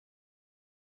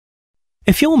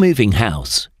If you're moving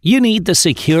house, you need the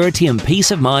security and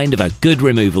peace of mind of a good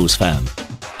removals firm.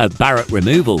 At Barratt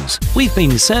Removals, we've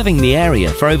been serving the area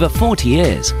for over 40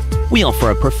 years. We offer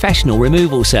a professional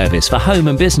removal service for home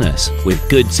and business with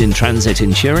goods in transit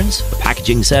insurance, a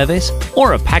packaging service,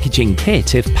 or a packaging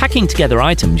kit if packing together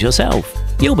items yourself.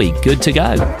 You'll be good to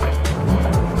go.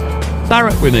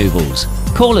 Barratt Removals.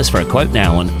 Call us for a quote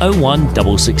now on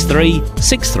 01663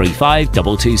 635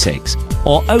 226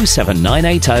 or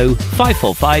 07980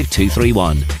 545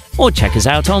 231, or check us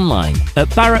out online at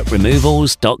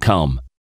barrattremovals.com.